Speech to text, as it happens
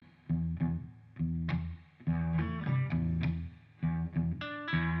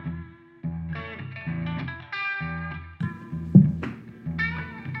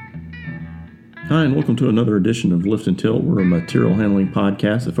Hi, and welcome to another edition of Lift and Tilt. We're a material handling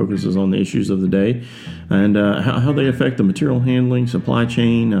podcast that focuses on the issues of the day and how they affect the material handling, supply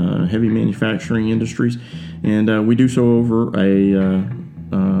chain, heavy manufacturing industries. And we do so over a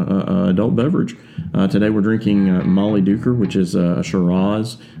adult beverage. Today we're drinking Molly Duker, which is a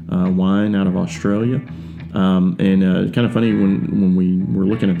Shiraz wine out of Australia. And it's kind of funny when we were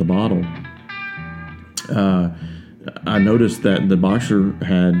looking at the bottle, I noticed that the boxer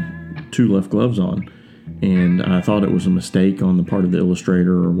had 2 left gloves on, and I thought it was a mistake on the part of the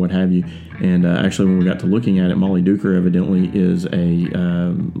illustrator or what have you. And actually, when we got to looking at it, Molly Duker evidently is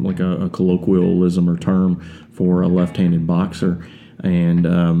a colloquialism or term for a left-handed boxer,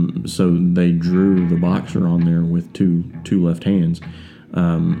 and so they drew the boxer on there with two left hands.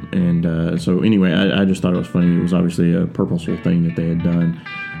 So anyway, I just thought it was funny. It was obviously a purposeful thing that they had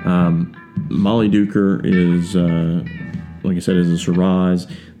done. Molly Duker is, like I said, is a Shiraz.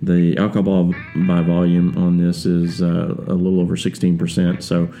 The alcohol by volume on this is a little over 16%.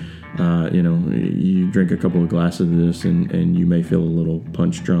 So, you drink a couple of glasses of this and you may feel a little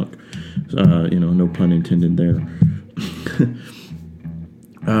punch drunk. No pun intended there.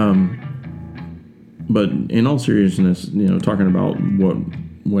 But in all seriousness, talking about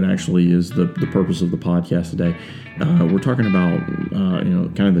what actually is the purpose of the podcast today, we're talking about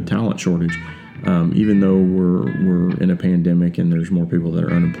kind of the talent shortage. Even though we're in a pandemic and there's more people that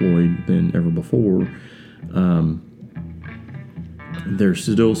are unemployed than ever before, there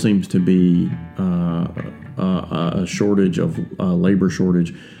still seems to be a shortage of labor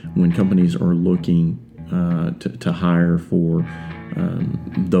shortage when companies are looking to hire for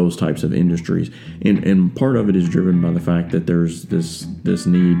those types of industries, and part of it is driven by the fact that there's this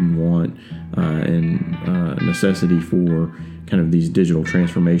need and want and necessity for kind of these digital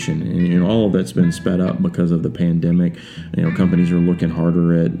transformation, and all of that's been sped up because of the pandemic. Companies are looking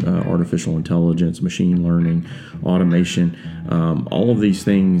harder at artificial intelligence, machine learning, automation, all of these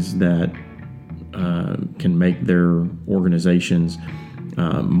things that can make their organizations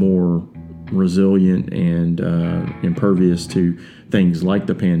more resilient and impervious to things like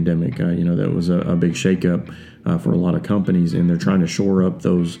the pandemic. That was a big shakeup for a lot of companies, and they're trying to shore up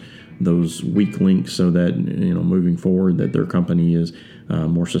those weak links so that moving forward that their company is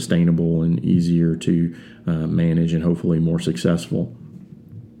more sustainable and easier to manage and hopefully more successful.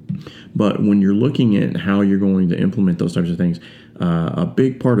 But when you're looking at how you're going to implement those types of things, a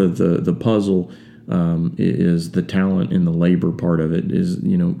big part of the puzzle is the talent and the labor part of it. Is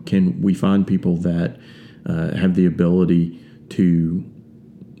can we find people that have the ability to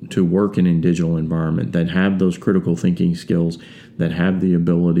work in a digital environment, that have those critical thinking skills, that have the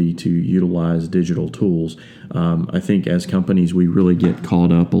ability to utilize digital tools. I think as companies, we really get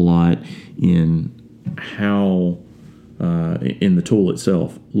caught up a lot in how in the tool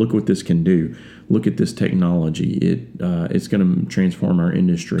itself. Look what this can do. Look at this technology. It's going to transform our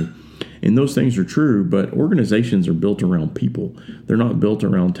industry. And those things are true, but organizations are built around people. They're not built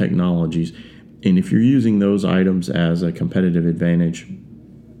around technologies. And if you're using those items as a competitive advantage,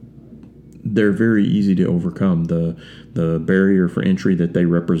 they're very easy to overcome. The barrier for entry that they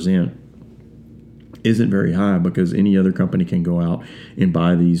represent isn't very high because any other company can go out and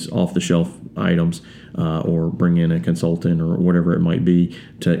buy these off-the-shelf items or bring in a consultant or whatever it might be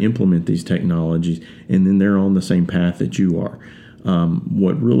to implement these technologies, and then they're on the same path that you are.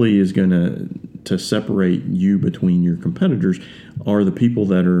 What really is going to separate you between your competitors are the people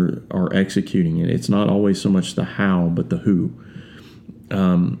that are executing it. It's not always so much the how, but the who.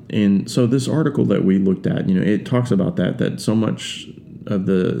 And so this article that we looked at, it talks about that so much of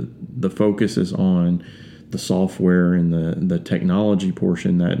the focus is on the software and the technology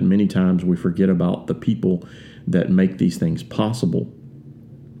portion that many times we forget about the people that make these things possible.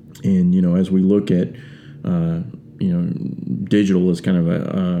 And, as we look at, digital is kind of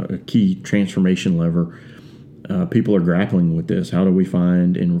a key transformation lever. People are grappling with this. How do we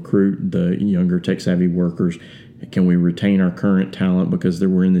find and recruit the younger tech-savvy workers? Can we retain our current talent because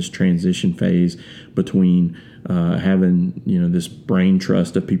we're in this transition phase between having this brain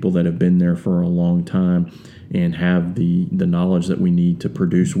trust of people that have been there for a long time and have the knowledge that we need to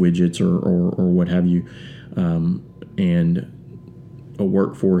produce widgets or what have you, and a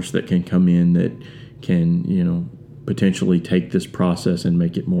workforce that can come in that can potentially take this process and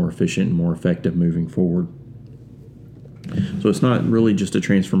make it more efficient and more effective moving forward. So it's not really just a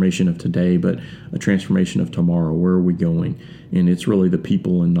transformation of today, but a transformation of tomorrow. Where are we going? And it's really the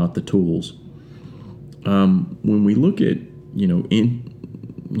people and not the tools. When we look at,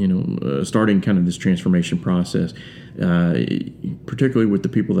 starting kind of this transformation process, particularly with the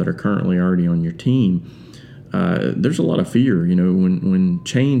people that are currently already on your team, there's a lot of fear. When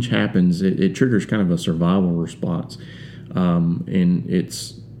change happens, it triggers kind of a survival response, and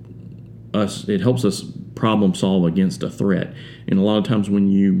it helps us problem solve against a threat. And a lot of times when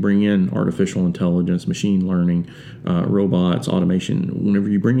you bring in artificial intelligence, machine learning, robots, automation, whenever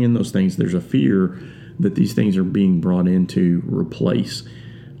you bring in those things, there's a fear that these things are being brought in to replace.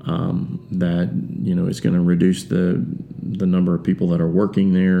 That it's going to reduce the number of people that are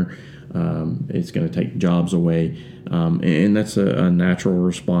working there. It's going to take jobs away, and that's a natural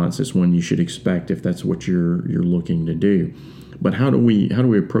response. It's one you should expect if that's what you're looking to do. But how do we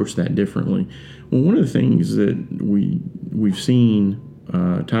approach that differently? Well, one of the things that we've seen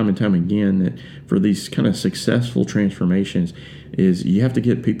time and time again, that for these kind of successful transformations, is you have to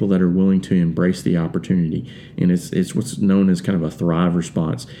get people that are willing to embrace the opportunity. And it's what's known as kind of a thrive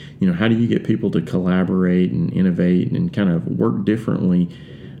response. How do you get people to collaborate and innovate and kind of work differently,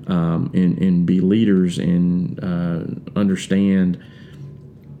 and be leaders and understand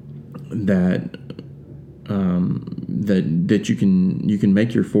that that you can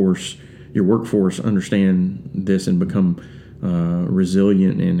make your workforce understand this and become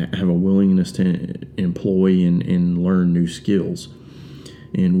resilient and have a willingness to employ and learn new skills.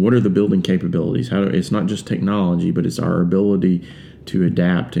 And what are the building capabilities? It's not just technology, but it's our ability to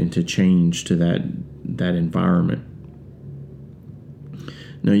adapt and to change to that environment.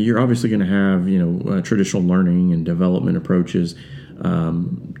 Now, you're obviously going to have traditional learning and development approaches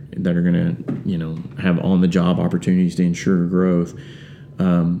that are going to have on-the-job opportunities to ensure growth,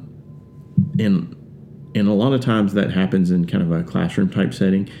 and a lot of times that happens in kind of a classroom type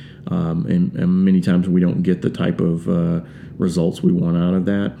setting, and many times we don't get the type of results we want out of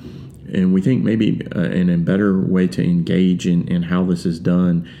that. And we think maybe a better way to engage in how this is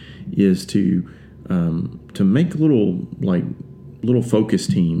done is to make little focus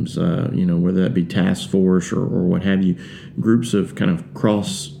teams, whether that be task force or what have you, groups of kind of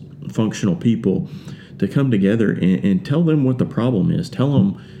cross-functional people to come together and tell them what the problem is. Tell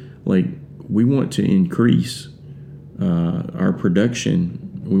them, we want to increase our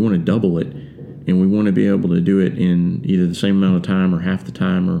production. We want to double it, and we want to be able to do it in either the same amount of time or half the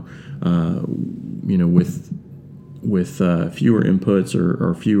time, or with fewer inputs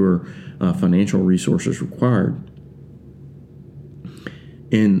or fewer financial resources required.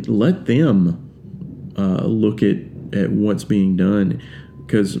 And let them look at what's being done,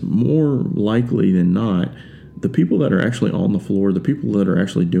 because more likely than not, the people that are actually on the floor, the people that are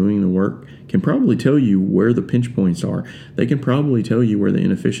actually doing the work, can probably tell you where the pinch points are. They can probably tell you where the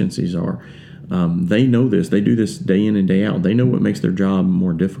inefficiencies are. They know this. They do this day in and day out. They know what makes their job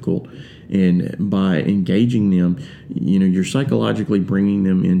more difficult. And by engaging them, you're psychologically bringing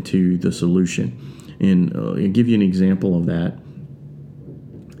them into the solution. And I'll give you an example of that.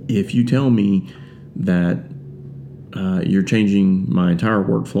 If you tell me that you're changing my entire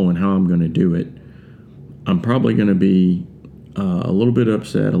workflow and how I'm going to do it, I'm probably going to be a little bit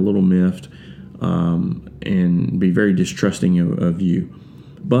upset, a little miffed, and be very distrusting of you.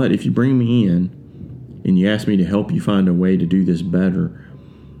 But if you bring me in and you ask me to help you find a way to do this better,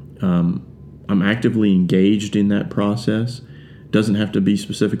 I'm actively engaged in that process. Doesn't have to be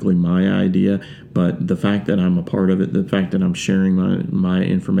specifically my idea, but the fact that I'm a part of it, the fact that I'm sharing my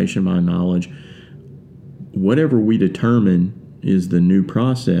information, my knowledge, whatever we determine is the new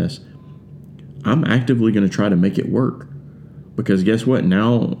process, I'm actively going to try to make it work. Because guess what?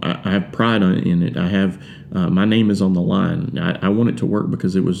 Now I have pride in it. I have my name is on the line. I want it to work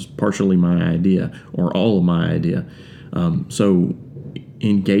because it was partially my idea or all of my idea. So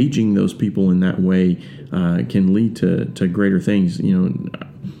engaging those people in that way can lead to greater things.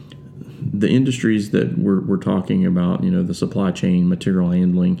 The industries that we're talking about, the supply chain, material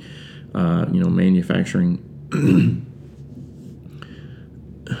handling, manufacturing,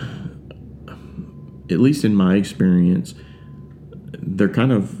 at least in my experience, they're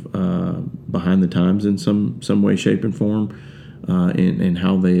kind of behind the times in some way, shape, and form, in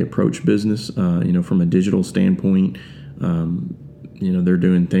how they approach business. From a digital standpoint, they're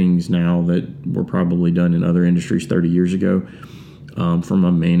doing things now that were probably done in other industries 30 years ago. From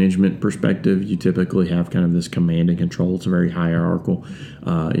a management perspective, you typically have kind of this command and control. It's very hierarchical.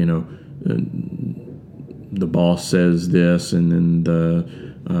 The boss says this, and then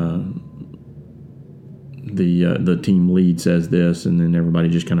the team lead says this, and then everybody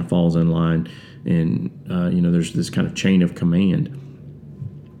just kind of falls in line. And there's this kind of chain of command.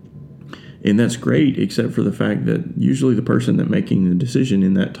 And that's great, except for the fact that usually the person that's making the decision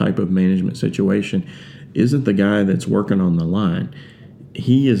in that type of management situation isn't the guy that's working on the line.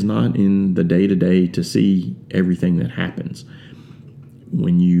 He is not in the day-to-day to see everything that happens.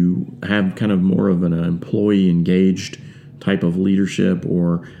 when you have kind of more of an employee engaged type of leadership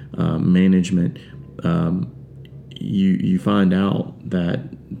or management, you find out that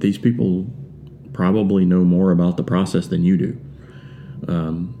these people probably know more about the process than you do,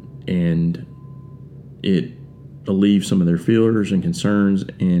 and it alleviates some of their fears and concerns,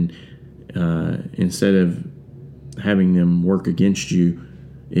 and instead of having them work against you,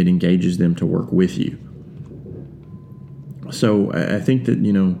 it engages them to work with you. So I think that,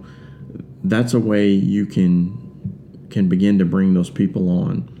 that's a way you can begin to bring those people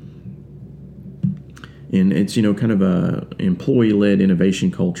on. And it's, kind of a employee-led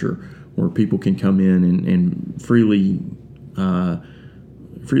innovation culture where people can come in and freely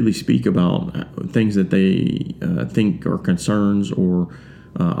speak about things that they think are concerns or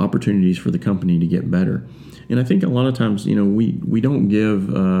opportunities for the company to get better. And I think a lot of times, we don't give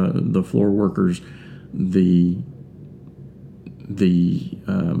the floor workers the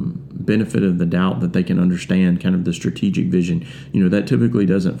benefit of the doubt that they can understand kind of the strategic vision. That typically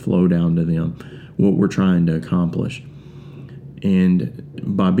doesn't flow down to them, what we're trying to accomplish. And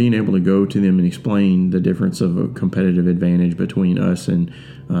by being able to go to them and explain the difference of a competitive advantage between us and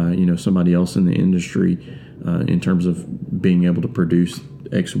somebody else in the industry in terms of being able to produce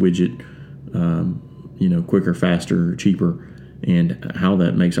X widget quicker, faster, cheaper, and how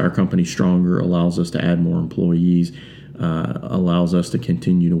that makes our company stronger, allows us to add more employees, allows us to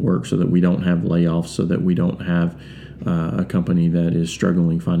continue to work so that we don't have layoffs, so that we don't have a company that is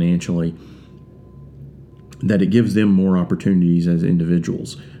struggling financially, that it gives them more opportunities as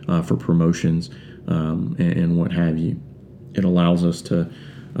individuals for promotions and what have you. It allows us to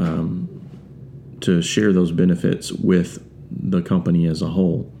share those benefits with the company as a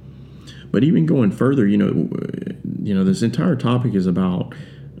whole. But even going further, this entire topic is about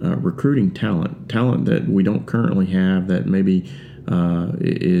recruiting talent that we don't currently have, that maybe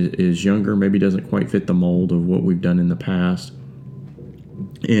is younger, maybe doesn't quite fit the mold of what we've done in the past.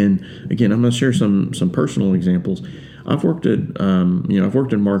 And again, I'm going to share some personal examples. I've worked in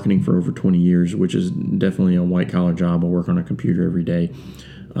marketing for over 20 years, which is definitely a white collar job. I work on a computer every day,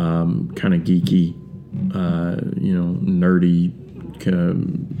 kind of geeky, nerdy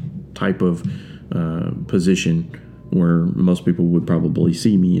type of position where most people would probably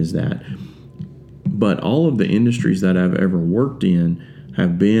see me as that. But all of the industries that I've ever worked in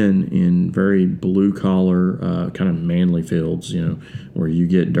have been in very blue-collar, kind of manly fields, where you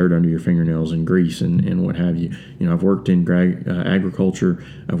get dirt under your fingernails and grease and what have you. I've worked in agriculture,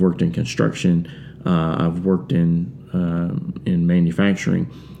 I've worked in construction, I've worked in manufacturing,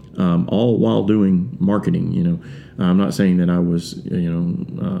 all while doing marketing. I'm not saying that I was,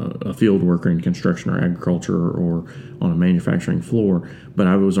 a field worker in construction or agriculture or on a manufacturing floor, but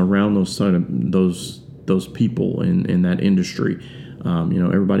I was around those people in that industry.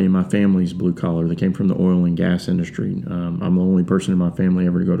 Everybody in my family is blue collar. They came from the oil and gas industry. I'm the only person in my family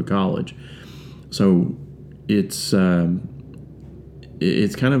ever to go to college. So it's kind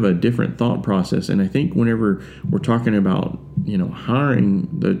of a different thought process. And I think whenever we're talking about, hiring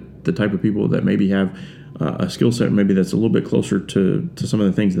the type of people that maybe have a skill set maybe that's a little bit closer to some of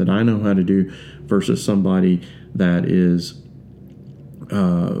the things that I know how to do versus somebody that is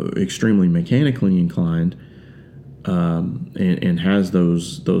extremely mechanically inclined, and has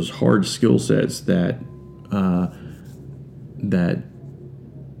those hard skill sets that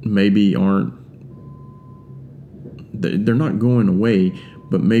maybe they're not going away,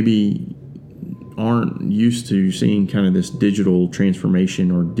 but maybe aren't used to seeing kind of this digital transformation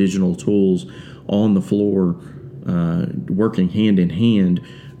or digital tools on the floor, working hand in hand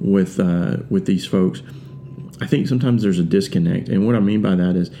with these folks. I think sometimes there's a disconnect, and what I mean by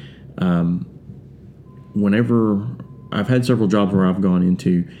that is, whenever I've had several jobs where I've gone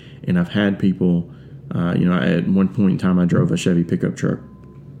into, and I've had people, at one point in time I drove a Chevy pickup truck.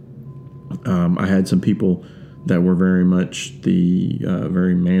 I had some people that were very much the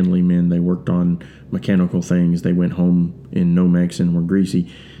very manly men. They worked on mechanical things. They went home in Nomex and were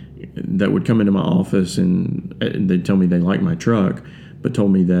greasy. That would come into my office and they'd tell me they liked my truck, but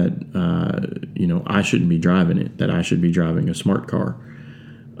told me that I shouldn't be driving it, that I should be driving a smart car.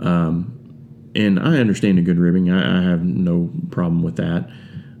 And I understand a good ribbing. I have no problem with that.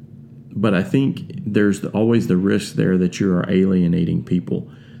 But I think there's always the risk there that you are alienating people,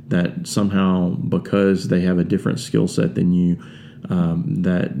 that somehow because they have a different skill set than you,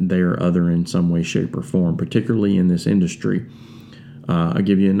 that they are other in some way, shape, or form, particularly in this industry. I'll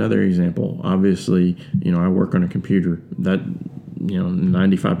give you another example. Obviously, I work on a computer. That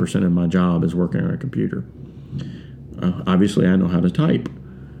 95% of my job is working on a computer. Obviously, I know how to type.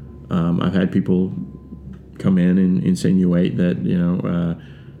 I've had people come in and insinuate that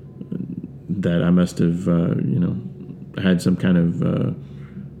that I must have had some kind of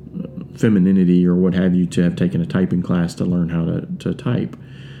femininity or what have you to have taken a typing class to learn how to type.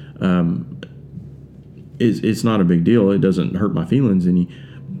 It's not a big deal. It doesn't hurt my feelings any.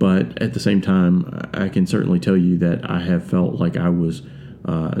 But at the same time, I can certainly tell you that I have felt like I was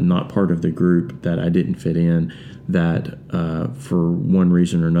not part of the group, that I didn't fit in, that for one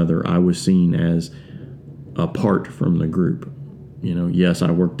reason or another, I was seen as apart from the group. Yes,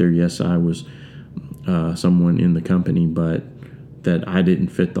 I worked there. Yes, I was someone in the company, but that I didn't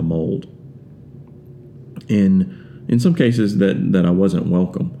fit the mold. And in some cases that I wasn't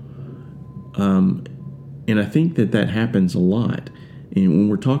welcome. And I think that happens a lot. And when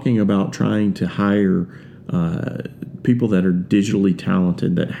we're talking about trying to hire people that are digitally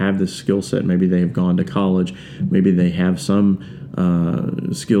talented, that have this skill set, maybe they have gone to college, maybe they have some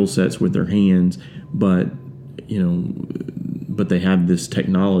skill sets with their hands, but they have this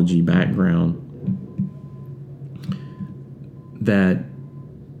technology background, that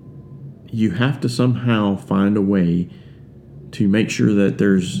you have to somehow find a way to make sure that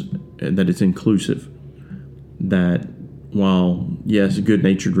it's inclusive. That while, yes,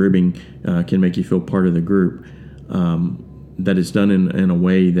 good-natured ribbing can make you feel part of the group, that it's done in a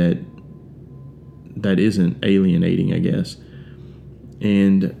way that isn't alienating, I guess.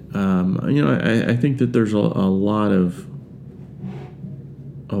 And I think that there's a lot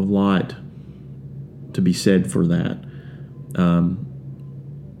to be said for that.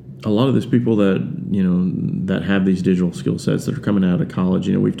 A lot of these people that have these digital skill sets that are coming out of college,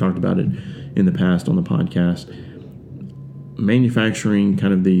 we've talked about it in the past on the podcast, manufacturing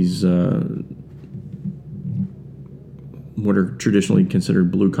kind of these what are traditionally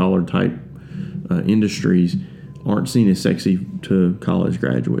considered blue-collar type industries aren't seen as sexy to college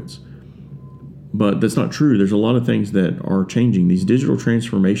graduates. But that's not true. There's a lot of things that are changing. These digital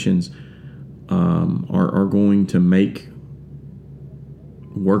transformations are going to make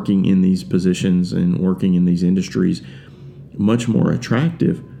working in these positions and working in these industries much more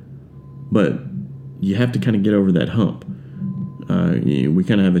attractive, but you have to kind of get over that hump. We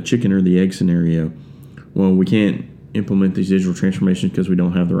kind of have a chicken or the egg scenario. Well, we can't implement these digital transformations because we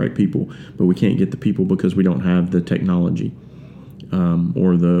don't have the right people, but we can't get the people because we don't have the technology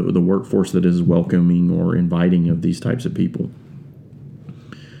or the workforce that is welcoming or inviting of these types of people.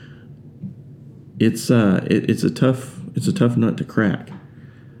 It's a tough nut to crack.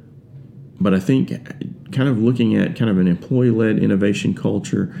 But I think kind of looking at kind of an employee-led innovation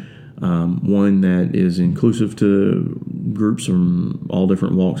culture, one that is inclusive to groups from all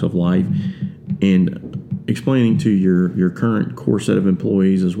different walks of life, and explaining to your current core set of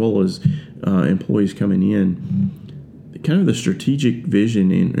employees as well as employees coming in, kind of the strategic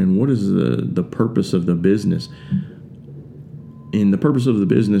vision and what is the purpose of the business. And the purpose of the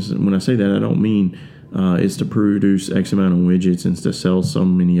business, and when I say that, I don't mean it's to produce X amount of widgets and to sell so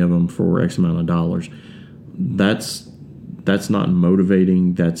many of them for X amount of dollars. That's not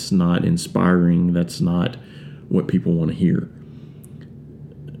motivating. That's not inspiring. That's not what people want to hear.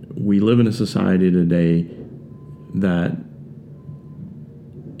 We live in a society today that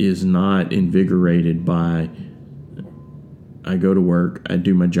is not invigorated by, I go to work, I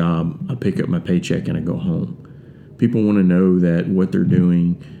do my job, I pick up my paycheck, and I go home. People want to know that what they're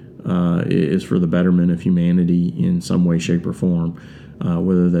doing is for the betterment of humanity in some way, shape, or form,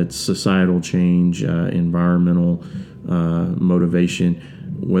 whether that's societal change, environmental motivation,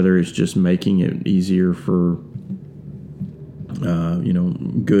 whether it's just making it easier for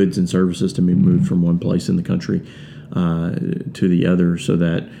goods and services to be moved from one place in the country to the other, so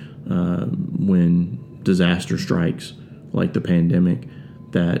that when disaster strikes, like the pandemic,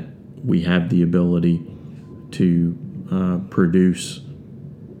 that we have the ability to produce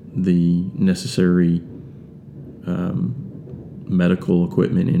the necessary medical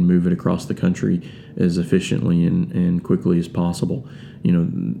equipment and move it across the country as efficiently and quickly as possible.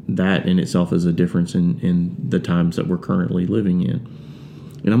 That in itself is a difference in the times that we're currently living in.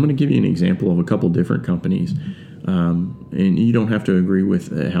 And I'm going to give you an example of a couple different companies. And you don't have to agree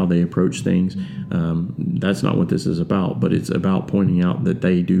with how they approach things. That's not what this is about, but it's about pointing out that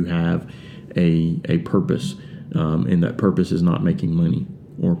they do have a purpose, and that purpose is not making money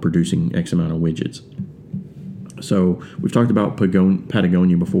or producing X amount of widgets. So we've talked about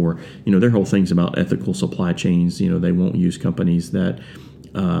Patagonia before. Their whole thing's about ethical supply chains. They won't use companies that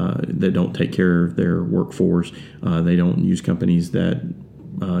don't take care of their workforce. They don't use companies that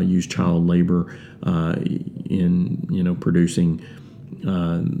use child labor in producing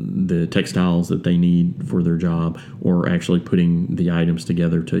the textiles that they need for their job, or actually putting the items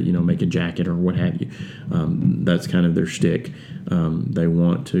together to make a jacket or what have you. That's kind of their shtick. They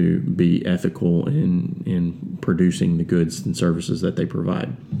want to be ethical in producing the goods and services that they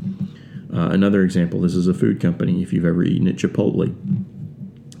provide. Another example, this is a food company. If you've ever eaten at Chipotle,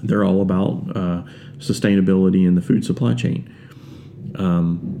 they're all about sustainability in the food supply chain.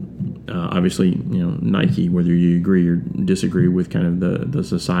 Obviously, Nike, whether you agree or disagree with kind of the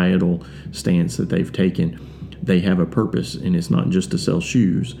societal stance that they've taken, they have a purpose, and it's not just to sell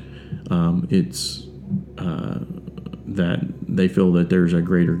shoes. It's that they feel that there's a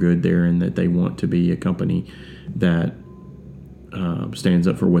greater good there, and that they want to be a company that stands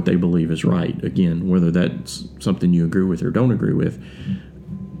up for what they believe is right. Again, whether that's something you agree with or don't agree with,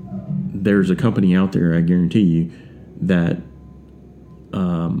 there's a company out there, I guarantee you, that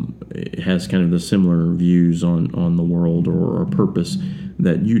has kind of the similar views on the world or purpose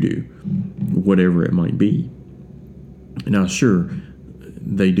that you do, whatever it might be. Now, sure,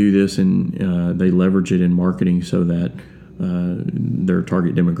 they do this and they leverage it in marketing so that their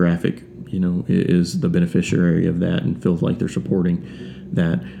target demographic, is the beneficiary of that and feels like they're supporting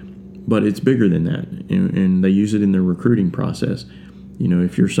that. But it's bigger than that, and they use it in their recruiting process.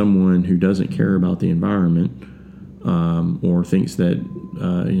 If you're someone who doesn't care about the environment, or thinks that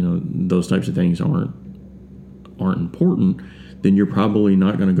those types of things aren't important, then you're probably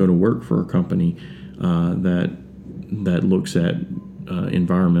not going to go to work for a company that looks at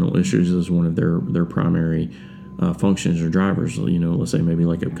environmental issues as one of their primary functions or drivers. Let's say maybe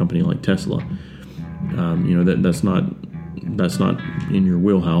like a company like Tesla. That's not in your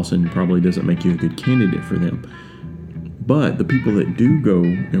wheelhouse, and probably doesn't make you a good candidate for them. But the people that do go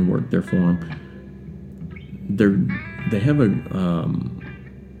and work there for them,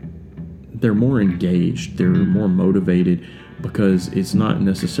 they're more engaged, they're more motivated, because it's not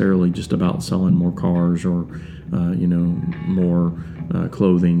necessarily just about selling more cars or more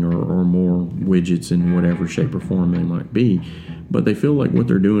clothing or more widgets in whatever shape or form they might be, but they feel like what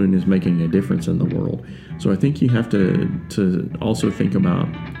they're doing is making a difference in the world. So I think you have to also think about,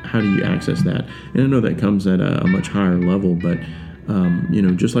 how do you access that? And I know that comes at a much higher level, but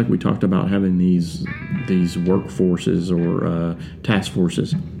just like we talked about having these workforces or task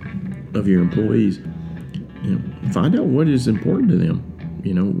forces of your employees, find out what is important to them.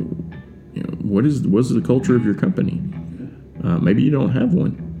 What's the culture of your company? Maybe you don't have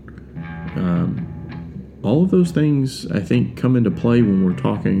one. All of those things, I think, come into play when we're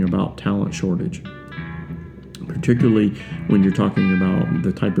talking about talent shortage, particularly when you're talking about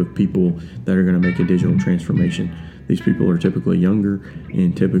the type of people that are going to make a digital transformation. These people are typically younger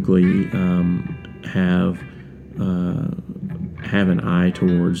and typically have an eye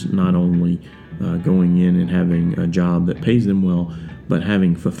towards not only going in and having a job that pays them well, but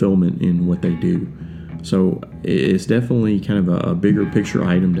having fulfillment in what they do. So it's definitely kind of a bigger picture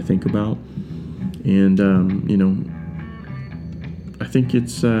item to think about. And, I think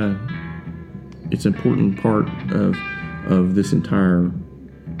it's important part of this entire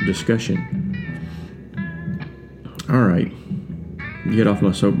discussion. All right, get off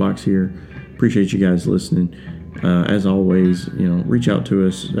my soapbox here. Appreciate you guys listening. As always, reach out to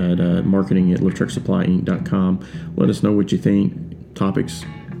us at marketing@lifttrucksupplyinc.com. Let us know what you think. Topics,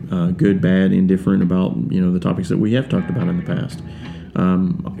 good, bad, indifferent, about the topics that we have talked about in the past.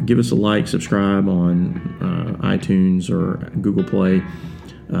 Give us a like, subscribe on iTunes or Google Play.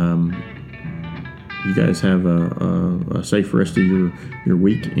 You guys have a safe rest of your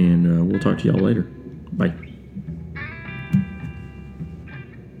week, and we'll talk to y'all later. Bye.